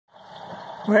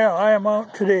Well, I am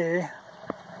out today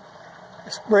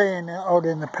spraying out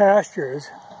in the pastures,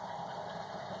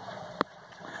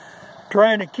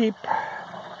 trying to keep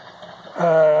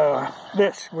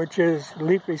this, which is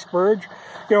leafy spurge.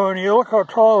 You know, when you look how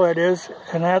tall it is,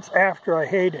 and that's after I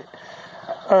hayed it.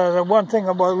 The one thing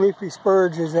about leafy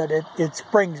spurge is that it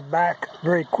springs back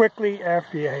very quickly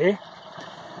after you hay.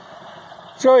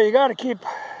 So you got to keep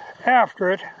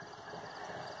after it,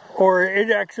 or it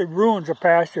actually ruins a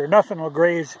pasture. Nothing will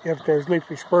graze if there's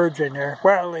leafy spurge in there.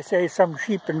 Well, they say some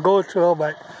sheep and goats will,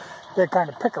 but they kind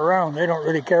of pick around. They don't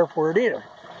really care for it either.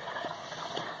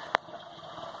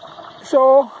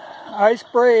 So I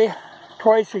spray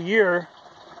twice a year.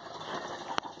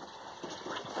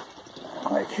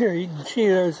 Like here, you can see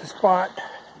there's a spot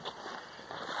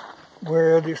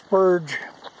where the spurge,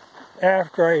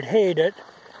 after I'd hayed it,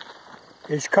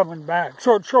 is coming back.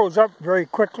 So it shows up very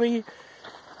quickly,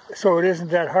 so it isn't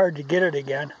that hard to get it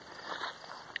again.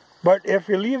 But if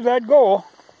you leave that go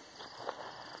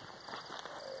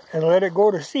and let it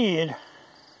go to seed,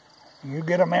 you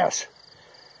get a mess.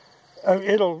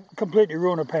 It'll completely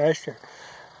ruin a pasture.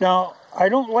 Now, I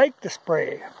don't like the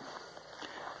spray.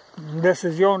 This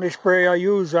is the only spray I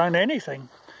use on anything.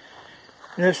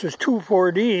 This is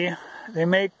 2,4-D. They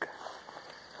make,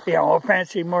 you know,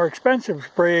 fancy, more expensive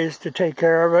sprays to take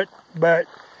care of it, but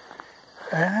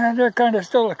they're kind of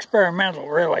still experimental,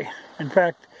 really. In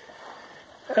fact,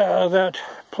 that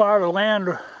plot of land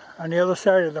on the other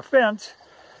side of the fence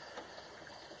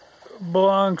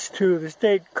belongs to the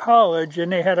state college,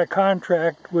 and they had a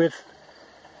contract with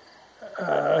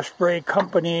a spray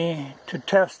company to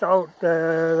test out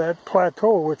that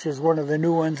plateau, which is one of the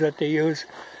new ones that they use.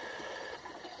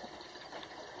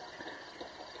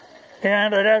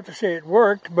 And I'd have to say it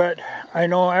worked, but I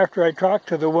know after I talked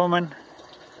to the woman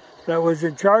that was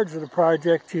in charge of the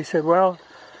project, she said, well,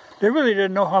 they really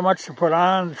didn't know how much to put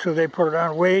on, so they put it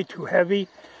on way too heavy,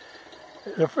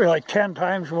 like 10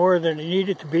 times more than it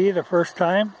needed to be the first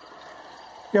time.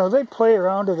 You know, they play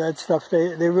around with that stuff.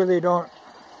 They really don't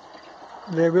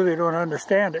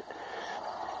understand it.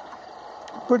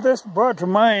 But this brought to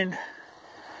mind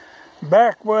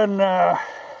back when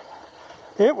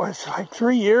it was like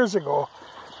 3 years ago.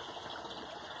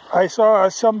 I saw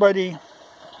somebody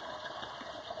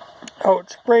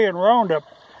out spraying Roundup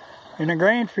in a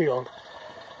grain field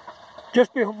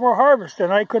just before harvest,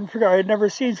 and I couldn't figure. I had never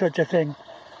seen such a thing.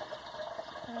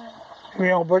 You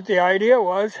know, but the idea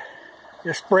was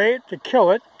you spray it to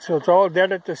kill it, so it's all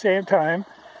dead at the same time.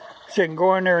 So you can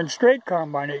go in there and straight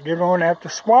combine it. You don't have to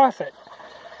swath it.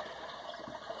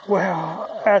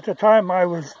 Well, at the time I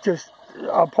was just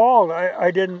appalled.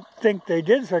 I didn't think they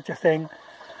did such a thing.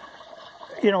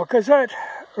 You know, because that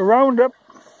Roundup,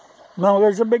 no,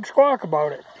 there's a big squawk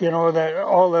about it. You know, that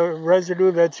all the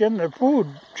residue that's in the food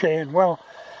chain. Well,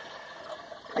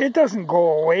 it doesn't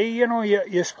go away. You know,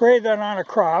 you spray that on a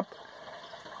crop.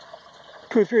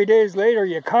 2 or 3 days later,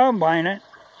 you combine it.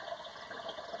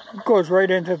 It goes right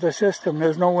into the system.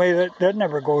 There's no way that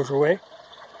never goes away.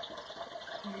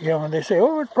 You know, and they say,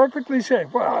 oh, it's perfectly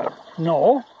safe. Well,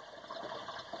 no.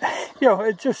 You know,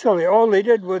 it's just silly. All they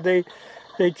did was they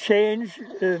changed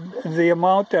the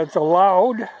amount that's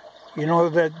allowed, you know,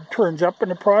 that turns up in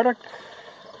the product.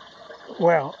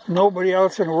 Well, nobody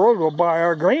else in the world will buy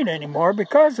our grain anymore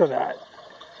because of that.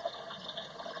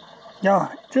 No,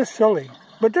 just silly.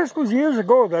 But this was years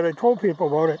ago that I told people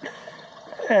about it.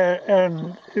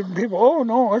 And people, oh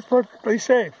no, it's perfectly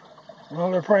safe.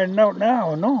 Well, they're finding out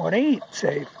now, no, it ain't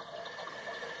safe.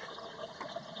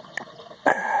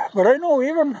 But I know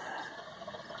even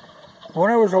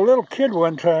when I was a little kid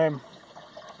one time,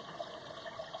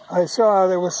 I saw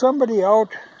there was somebody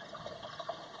out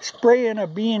spraying a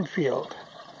bean field.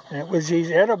 And it was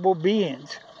these edible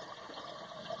beans.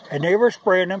 And they were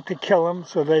spraying them to kill them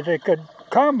so that they could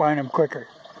combine them quicker.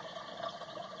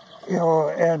 You know,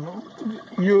 and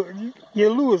you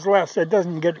lose less. It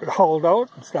doesn't get hauled out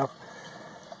and stuff.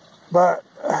 But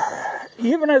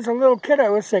even as a little kid, I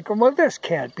was thinking, well, this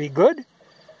can't be good.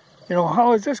 You know,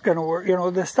 how is this going to work? You know,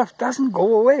 this stuff doesn't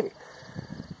go away.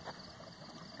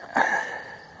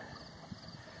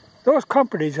 Those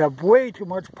companies have way too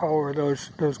much power,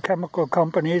 those chemical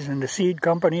companies and the seed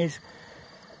companies.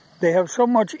 They have so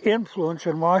much influence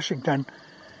in Washington.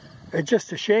 It's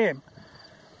just a shame.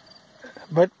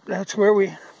 But that's where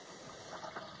we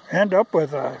end up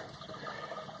with a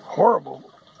horrible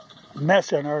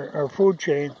mess in our food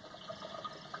chain.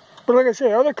 But like I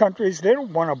say, other countries, they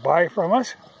don't want to buy from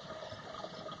us.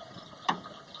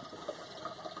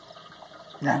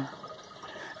 No.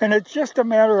 And it's just a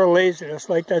matter of laziness,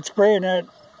 like that spraying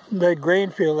that grain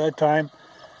field that time.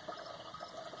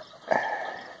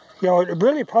 you know, it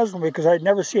really puzzled me because I'd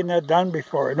never seen that done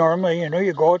before. Normally, you know,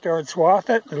 you go out there and swath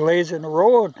it, it lays in the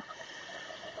road,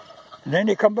 and then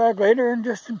you come back later and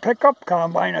just pick up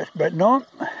combine it. But no,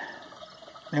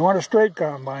 they want a straight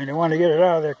combine. They want to get it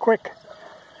out of there quick.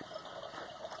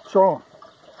 So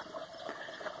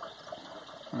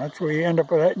that's where you end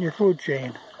up with that in your food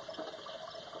chain.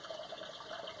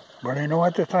 But I know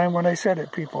at the time when I said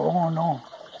it, people, oh no,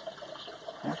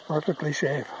 that's perfectly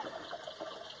safe.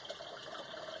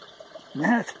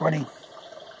 That's funny.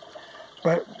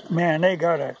 But man, they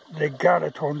gotta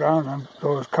tone down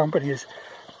those companies.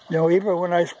 You know, even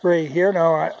when I spray here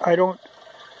now, I don't,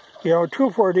 you know,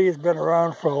 2,4-D has been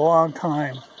around for a long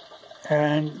time,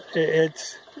 and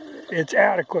it's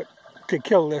adequate to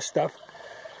kill this stuff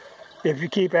if you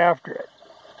keep after it.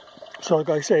 So like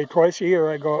I say, twice a year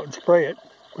I go out and spray it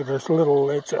with this little,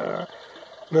 it's a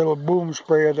little boom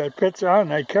sprayer that fits on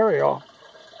that carry-all.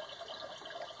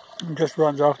 It just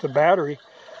runs off the battery.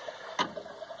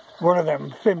 One of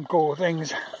them Fimco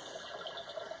things.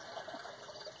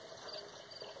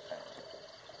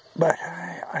 But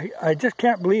I just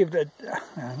can't believe that,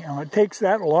 you know, it takes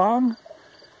that long.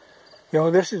 You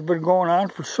know, this has been going on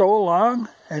for so long,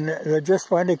 and they're just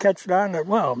finally catching on that,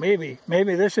 well, maybe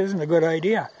this isn't a good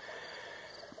idea.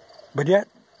 But yet,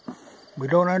 we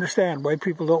don't understand why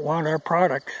people don't want our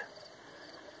products.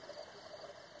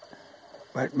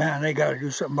 But man, they got to do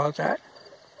something about that.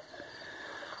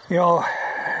 You know,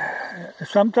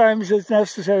 sometimes it's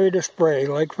necessary to spray,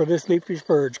 like for this leafy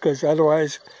spurge, because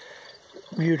otherwise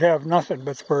you'd have nothing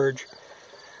but spurge.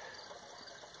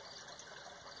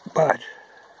 But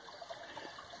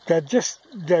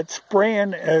that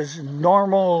spraying as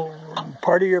normal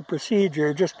part of your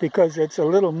procedure just because it's a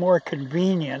little more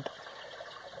convenient,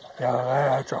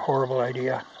 that's a horrible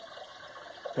idea.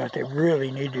 That they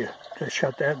really need to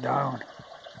shut that down.